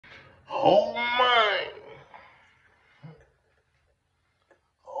Oh my.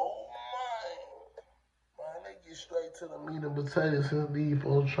 Oh my. Man, let's get straight to the meat and potatoes since these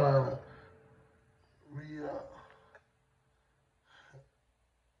folks trying to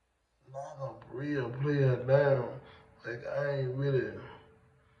knock a real player down. Like, I ain't really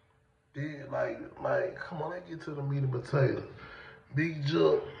did, come on, let's get to the meat and potatoes. Big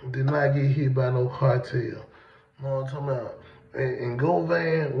Jook did not get hit by no cartel. You know what I'm talking about? And Go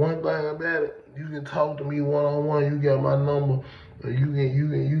Van, one thing about it, you can talk to me one on one. You got my number. You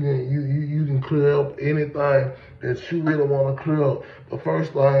can clear up anything that you really want to clear up. But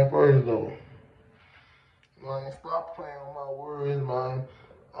first thing first though, man, stop playing with my words, man.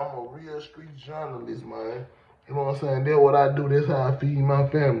 I'm a real street journalist, man. You know what I'm saying? That's what I do. That's how I feed my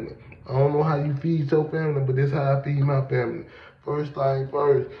family. I don't know how you feed your family, but that's how I feed my family. First thing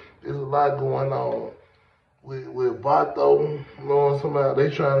first, there's a lot going on with Vato. You know what I'm talking about? They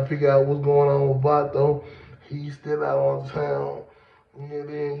trying to figure out what's going on with Vato. He's still out on town. And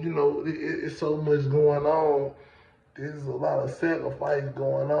then, you know, it's so much going on. There's a lot of sacrifice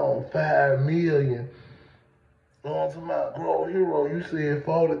going on. 5 million. You know what I'm talking about? Grow Hero, you said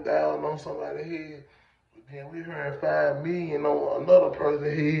 40,000 on somebody's head. But then we heard 5 million on another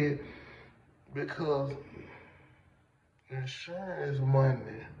person's head because insurance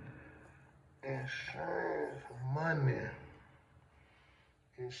money. Insurance money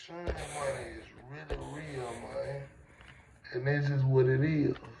is really real, man. And that's just what it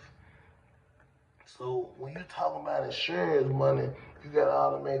is. So when you talk about insurance money, you gotta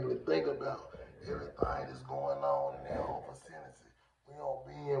automatically think about everything that's going on in that whole vicinity. We don't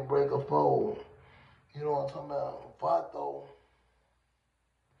be in break a phone. You know what I'm talking about? Vato,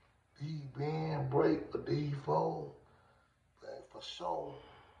 he been break, but he fold. Like, for sure.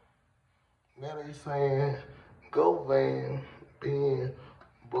 Now they saying Go Van being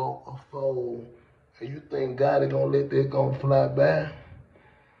broke or fold, and you think God is gonna let that gun fly by?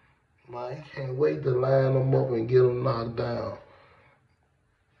 Man, he can't wait to line them up and get them knocked down.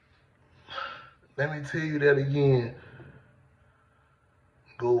 Let me tell you that again.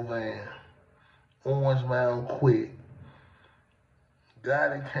 Go Van. Orange Mound quit.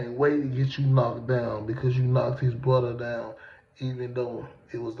 God can't wait to get you knocked down because you knocked his brother down, even though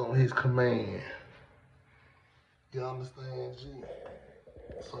it was on his command. You understand, G?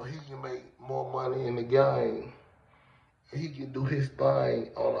 So he can make more money in the game. He can do his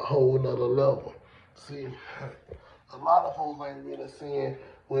thing on a whole nother level. See, a lot of folks ain't really seeing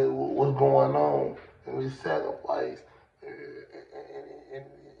what's going on and his sacrifice in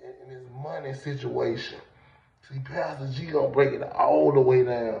his money situation. See, Pastor G gonna break it all the way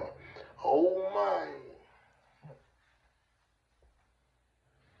down. Oh my.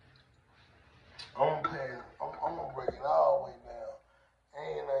 I'm gonna break it all the way down.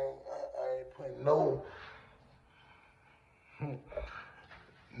 And I ain't putting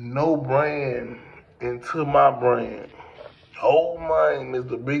no brand into my brand. Oh mine is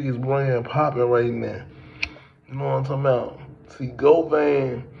the biggest brand popping right now. You know what I'm talking about? See, Go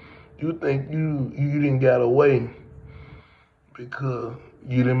Van, you think you didn't got away because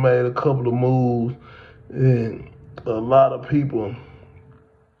you done made a couple of moves and a lot of people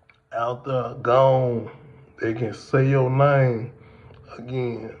out there gone, they can say your name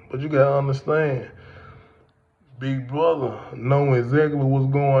again. But you gotta understand, Big Brother know exactly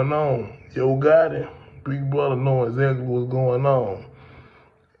what's going on. Yo got it. Big Brother know exactly what's going on.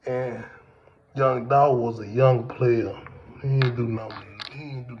 And Young Dolph was a young player. He ain't do nothing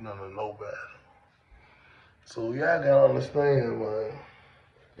to nobody. So y'all gotta understand, man.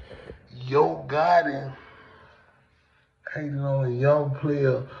 Yo Gotti hated on a young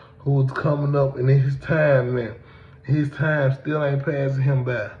player who was coming up in his time, man. His time still ain't passing him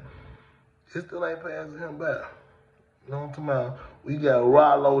by. It still ain't passing him by. You know what I'm talking about? We got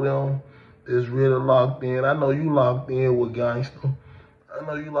Rollo them that's really locked in. I know you locked in with Gangster. I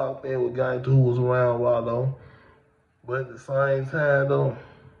know you locked in with Gangster who was around Rollo. But at the same time, though,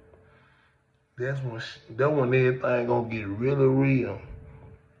 that's when everything gonna get really real.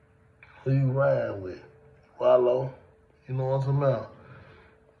 Who you riding with? Rollo. You know what I'm talking about?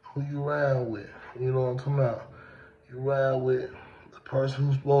 Who you riding with? You know what I'm talking about? You ride with the person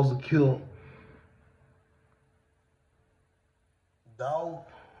who's supposed to kill Dolph,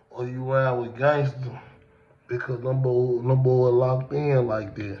 or you ride with Gangster because them boys locked in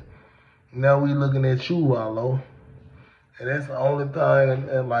like that. Now we looking at you, Rollo. And that's the only thing,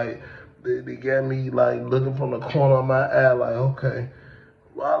 and like, they got me like looking from the corner of my eye like, okay,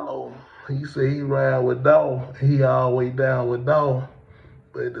 Rollo, he say he ride with Dolph, he all the way down with Dolph.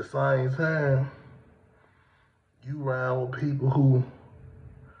 But at the same time, you ride with people who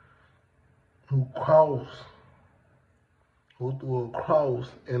who threw a cross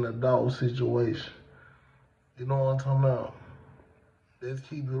in a dog situation. You know what I'm talking about? Let's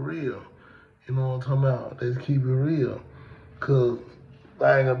keep it real. You know what I'm talking about? Let's keep it real. Cause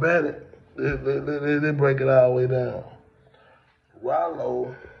thing about it, they break it all the way down.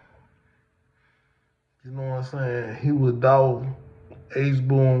 Rollo, you know what I'm saying? He was Dolph Ace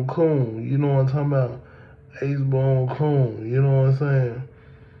Boone Coon. You know what I'm talking about? Ace Boone Coon. You know what I'm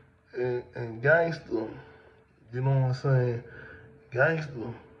saying? And Gangster, you know what I'm saying?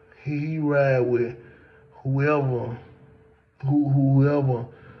 Gangster, he ride with whoever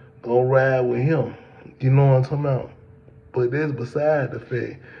gonna ride with him. You know what I'm talking about? But that's beside the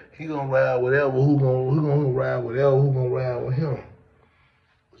fact. He gonna ride whatever, who gonna ride whatever, who gonna ride with him.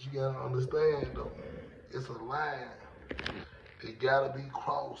 But you gotta understand though, it's a line. It gotta be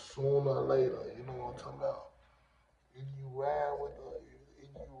crossed sooner or later. You know what I'm talking about? Either you ride with the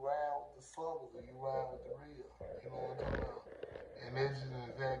suckers or you ride with the real. You know what I'm talking about? And that's just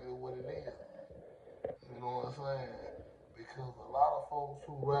exactly what it is. You know what I'm saying? Because a lot of folks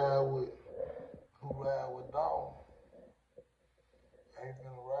who ride with dog ain't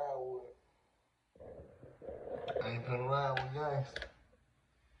finna ride with gangster.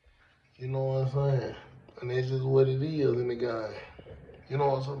 You know what I'm saying? And that's just what it is in the game. You know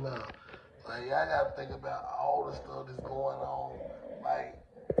what I'm talking about? Like, y'all gotta think about all the stuff that's going on. Like,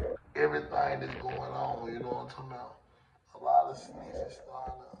 everything that's going on, you know what I'm talking about? A lot of snitches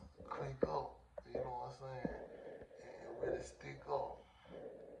starting to click up, you know what I'm saying? And really stick up.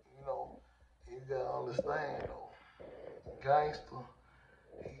 You know, you gotta understand though. Gangster,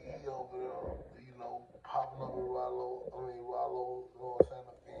 he over there, you know, popping up with Rollo, you know what I'm saying,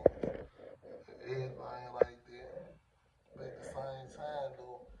 the fence, everything like that. But at the same time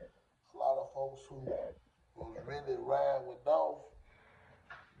though, a lot of folks who was really riding with Dolph,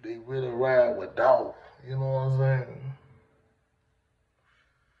 they really ride with Dolph. You know what I'm saying?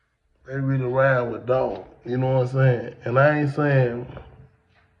 They really ride with Dolph. You know what I'm saying? And I ain't saying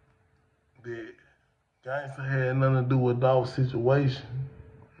that gangster had nothing to do with Dolph's situation.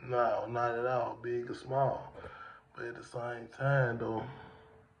 No, not at all, big or small. But at the same time though,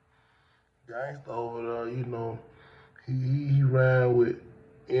 gangster over there, you know, he ride with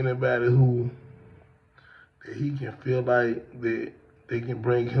anybody who that he can feel like that they can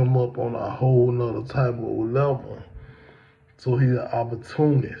bring him up on a whole nother type of level. So he's an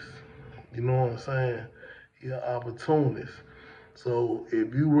opportunist. You know what I'm saying? He's an opportunist. So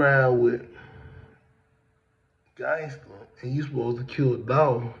if you ride with gangster and you supposed to kill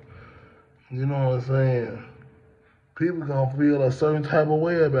Dolph, you know what I'm saying? People gonna feel a certain type of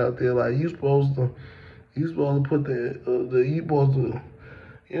way about that. Like you supposed to put you supposed to,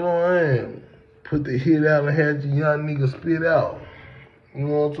 you know what I mean? Put the hit out and have your young nigga spit out. You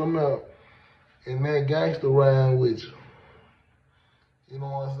know what I'm talking about? And that gangster ride with you. You know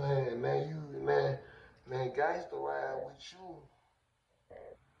what I'm saying? And that gangster ride with you.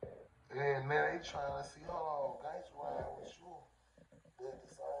 And now they trying to see, hold on, gangster ride with you. But at the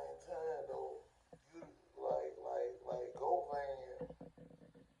same time though, you like Govan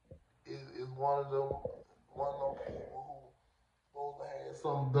is one of them people who supposed to have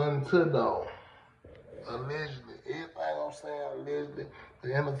something done to dog. Allegedly. Everything I'm saying allegedly for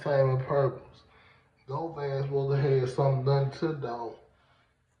entertainment purpose. Govan supposed to have something done to dog.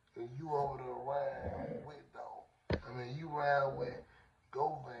 And you over there riding with dog. I mean you ride with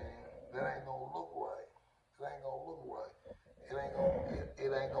Govan, that ain't gonna look right. It ain't gonna look right.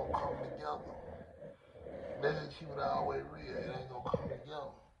 It ain't gonna come together. Let's just keep it all the way real. It ain't gonna come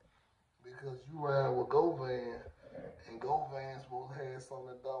together. Because you ride with Govan, and Govan's supposed to have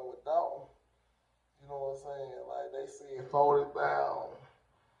something done with Dalton. You know what I'm saying? Like they said 40,000.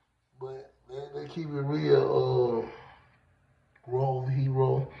 But they keep it real, Roll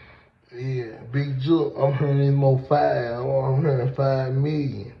Hero. Yeah, Big Jook, I'm hearing more 5. I'm hearing 5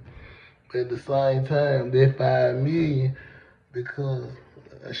 million. But at the same time, that 5 million because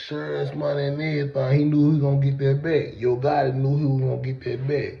insurance money and everything, he knew he was gonna get that back. Your guy knew he was gonna get that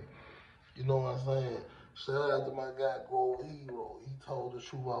back. You know what I'm saying? Shout out to my guy, Grove Hero. He told the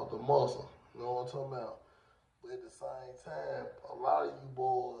truth out the muscle. You know what I'm talking about? But at the same time, a lot of you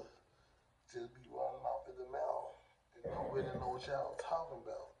boys just be running off at the mouth and don't really know what y'all talking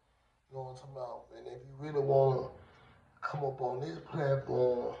about. You know what I'm talking about? And if you really want to come up on this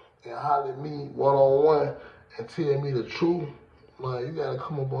platform and holler at me one-on-one and tell me the truth, man, you got to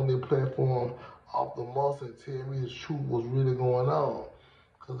come up on this platform off the muscle and tell me the truth what's really going on.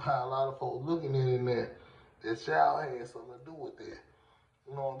 Because how a lot of folks looking at it now, that y'all had something to do with that.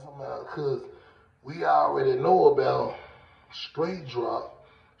 You know what I'm talking about? Because we already know about straight drop.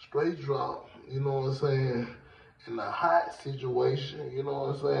 straight drop, you know what I'm saying, in a hot situation, you know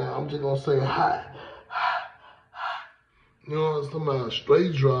what I'm saying? I'm just gonna say hot. You know what I'm talking about?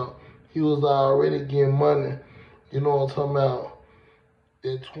 Straight drop. He was already getting money, you know what I'm talking about,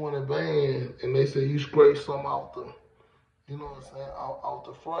 at 20 bands, and they said you scrape some out the, you know what I'm saying, out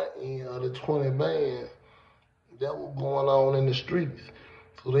the front end of the 20 bands. That was going on in the streets.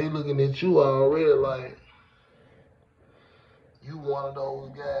 So they looking at you already like you one of those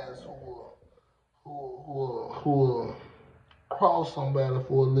guys who cross somebody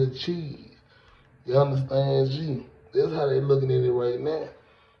for a little cheese. You understand, G? That's how they looking at it right now.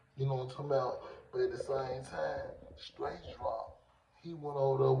 You know what I'm talking about? But at the same time, straight drop. He went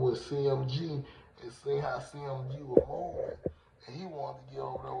over there with CMG and seen how CMG was moving. And he wanted to get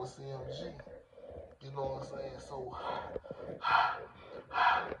over there with CMG. You know what I'm saying? So,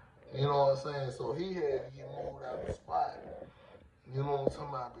 you know what I'm saying? So he had to get moved out of the spot. You know what I'm talking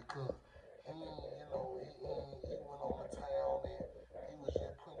about? Because he, you know, he went on the town and he was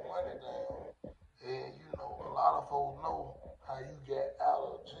just putting money down. And, you know, a lot of folks know how you get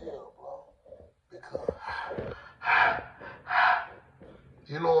out of jail, bro. Because,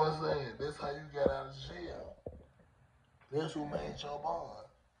 you know what I'm saying? That's how you get out of jail. That's who made your bond.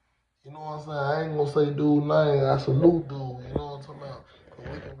 You know what I'm saying? I ain't gonna say dude name, I salute dude, you know what I'm talking about? Cause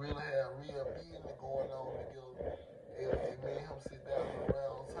we can really have real business going on together. And me and him sit down at the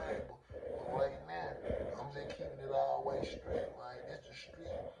round table. But right now, I'm just keeping it all way straight, man.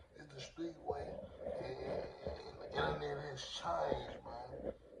 It's the street way. And the internet has changed,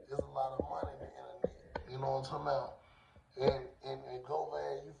 man. There's a lot of money in the internet. You know what I'm talking about? And go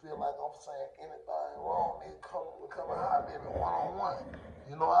there, you feel like I'm saying anything wrong, they come and holler at me one-on-one.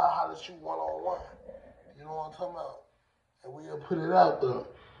 You know, I holler at you one-on-one. You know what I'm talking about? And we'll put it out there.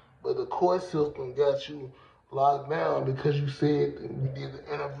 But the court system got you locked down because you said we did the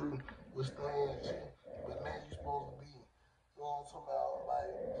interview with Stan G. But now you supposed to be, you know what I'm talking about? Like,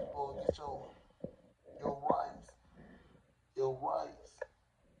 you supposed to get your rights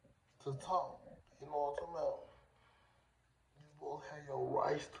to talk. You know what I'm talking about? You supposed to have your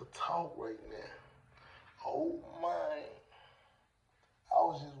rights to talk right now. Oh my. I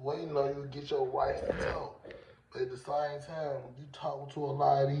was just waiting on you to get your rights to talk. But at the same time, you talking to a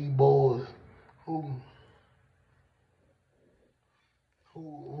lot of these boys who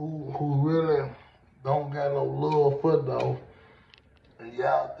really don't got no love for Dolph, and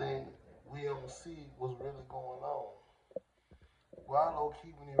y'all think we don't see what's really going on. Well, I know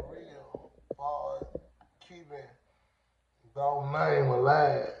keeping it real, far as keeping Dolph's name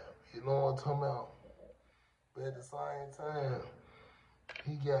alive, you know what I'm talking about? But at the same time,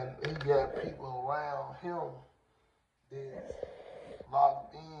 he got people around him that's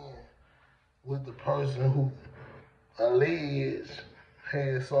locked in with the person who alleged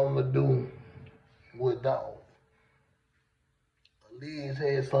had something to do with Dolph. Alleged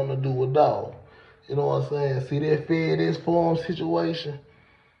had something to do with Dolph. You know what I'm saying? See that FedEx form situation?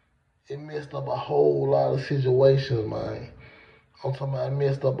 It messed up a whole lot of situations, man. I'm talking about it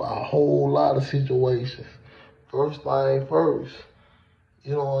messed up a whole lot of situations. First thing first,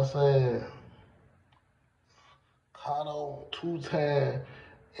 you know what I'm saying? Kato, 2-time,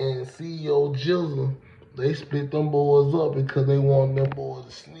 and CEO Jizzle, they split them boys up because they wanted them boys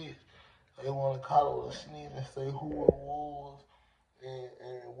to snitch. They wanted Kato to snitch and say who it was and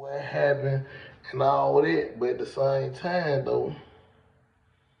what happened and all that. But at the same time, though,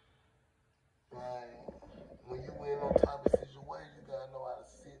 like, when you in them type of situation, you gotta know how to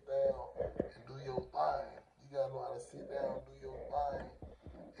sit down and do your thing. You gotta know how to sit down and do your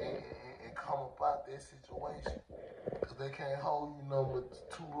thing and come about that situation. Because they can't hold you number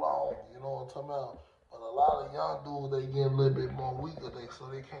too long, you know what I'm talking about? But a lot of young dudes, they get a little bit more weaker, so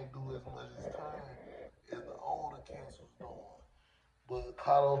they can't do as much as time as the older cats was doing. But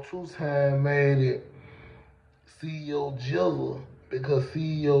Kato 2-time made it CEO Jizzle because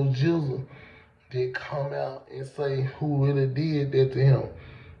CEO Jizzle did come out and say who really did that to him.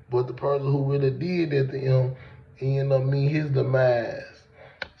 But the person who really did that to him ended up meeting his demise.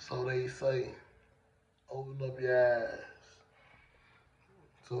 So they say, open up your eyes.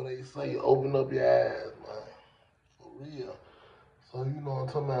 So they say, open up your eyes, man. For real. So you know what I'm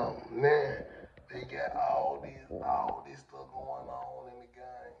talking about. Now, they got all this stuff going on in the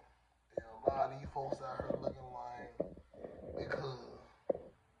game. And a lot of these folks out here looking like because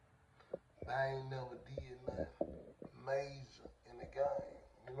they ain't never did nothing major in the game.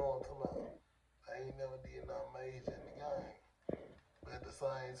 You know what I'm talking about? They ain't never did nothing major in the game. But at the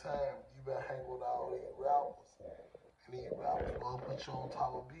same time, you better hang with all these rappers. And these rappers gonna put you on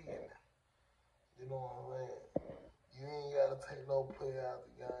top of business. You know what I'm saying? You You ain't gotta take no player out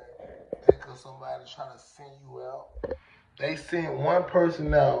the game. Because somebody trying to send you out. They sent one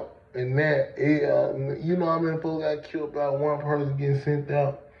person out, and that, you know how many folks got killed by one person getting sent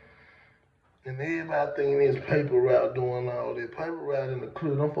out? And everybody thinking it's paper route doing all that. Paper route in the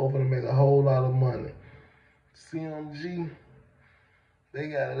clear, them folks gonna make a whole lot of money. CMG, they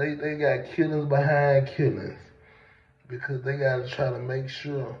got killings behind killings because they gotta try to make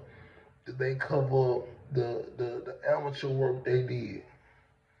sure that they cover up the amateur work they did.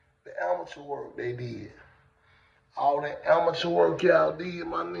 The amateur work they did. All that amateur work y'all did,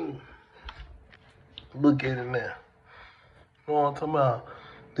 my nigga. Look at it now. You know what I'm talking about?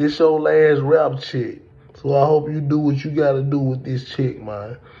 This your last rap check. So I hope you do what you gotta do with this check,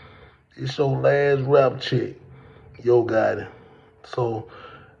 man. This your last rap check. Yo got it. So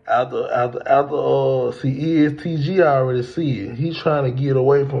after ESTG, I already see it. He's trying to get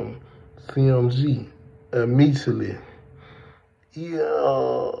away from CMG immediately. What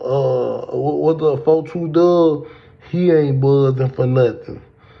the 4-2 dub, he ain't buzzing for nothing.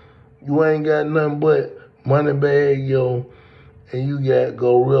 You ain't got nothing but Moneybag Yo, and you got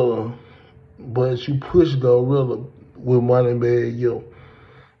Gorilla, but you push Gorilla with Moneybag Yo.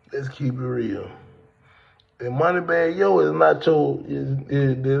 Let's keep it real. And Moneybag Yo is not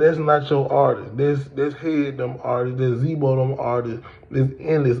that's not your artist. That's Head them artists, that's Zebo them artists, that's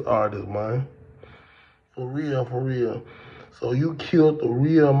Endless artists, man. For real, for real. So you killed the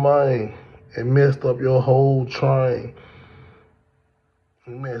real mind and messed up your whole train.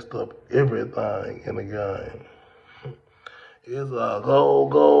 You messed up everything in the game. It's a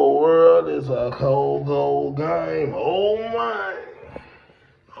cold, cold world. It's a cold, cold game. Oh my.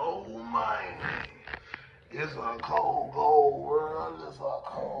 Oh my. It's a cold, cold world. It's a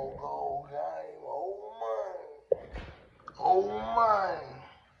cold, cold game. Oh my. Oh my.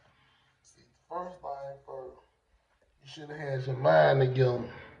 See, first thing first. You should have had your mind together.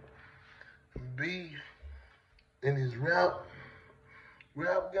 Beef in this rap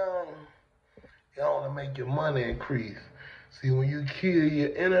game, y'all wanna make your money increase. See, when you kill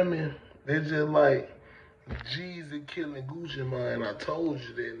your enemy, they're just like Jeezy killing Gucci Mane. I told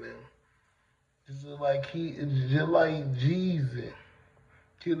you that now. It's just like Jeezy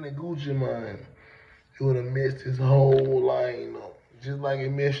killing Gucci Mane. It would have messed his whole line up. Just like it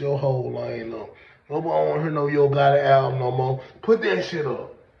messed your whole line up. Nobody want to hear no Yo Got It album no more. Put that shit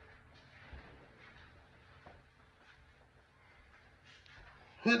up.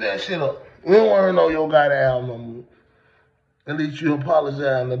 Put that shit up. We don't want to hear no Yo Got It album no more. At least you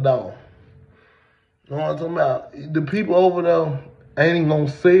apologize in the door. You know what I'm talking about? The people over there ain't gonna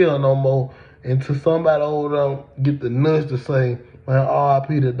sell no more until somebody over there get the nuts to say, man,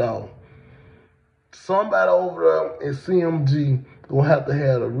 R.I.P. the dog. Somebody over there in CMG gonna have to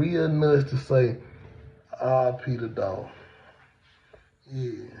have the real nuts to say, R.I.P. the dog.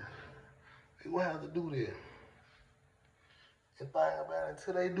 Yeah. They gonna have to do that. And think about it,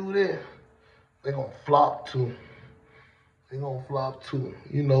 until they do that, they gonna flop too. They gonna flop too.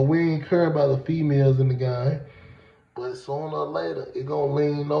 You know, we ain't care about the females in the game, but sooner or later, it gonna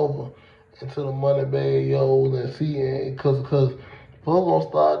lean over into the Moneybag Yo's and see, cause folks gonna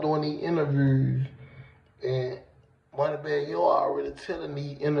start doing these interviews, and Moneybag Yo already telling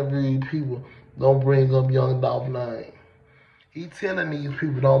these interviewed people, don't bring up Young Dolph name. He telling these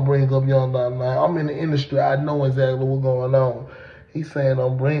people, don't bring up Young Dolph name. I'm in the industry, I know exactly what's going on. He's saying,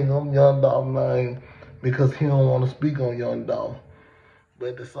 don't bring up Young Dolph name because he don't want to speak on Young Dolph. But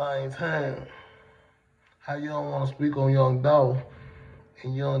at the same time, how you don't want to speak on Young Dolph,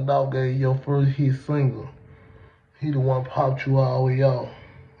 and Young Dolph gave your first hit single. He the one popped you all the way out.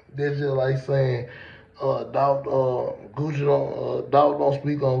 That's just like saying, Dolph don't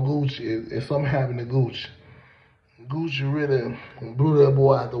speak on Gucci if something happened to Gucci. Gucci really blew that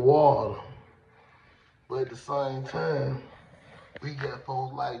boy out the water. But at the same time, we got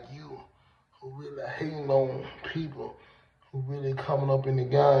folks like you who really hating on people who really coming up in the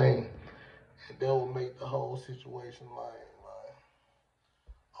game, and that will make the whole situation like,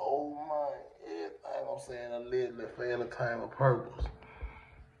 oh my, everything I'm saying allegedly for entertainment purpose.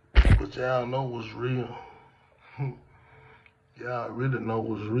 But y'all know what's real. Y'all really know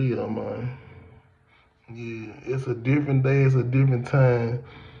what's real, man. Yeah, it's a different day, it's a different time.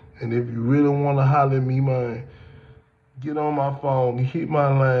 And if you really want to holler at me, man, get on my phone, hit my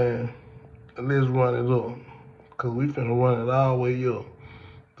line, and let's run it up. Because we finna run it all the way up.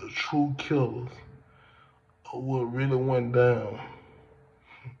 The true killers of what really went down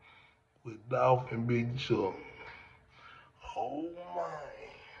with Dolph and Big Jook.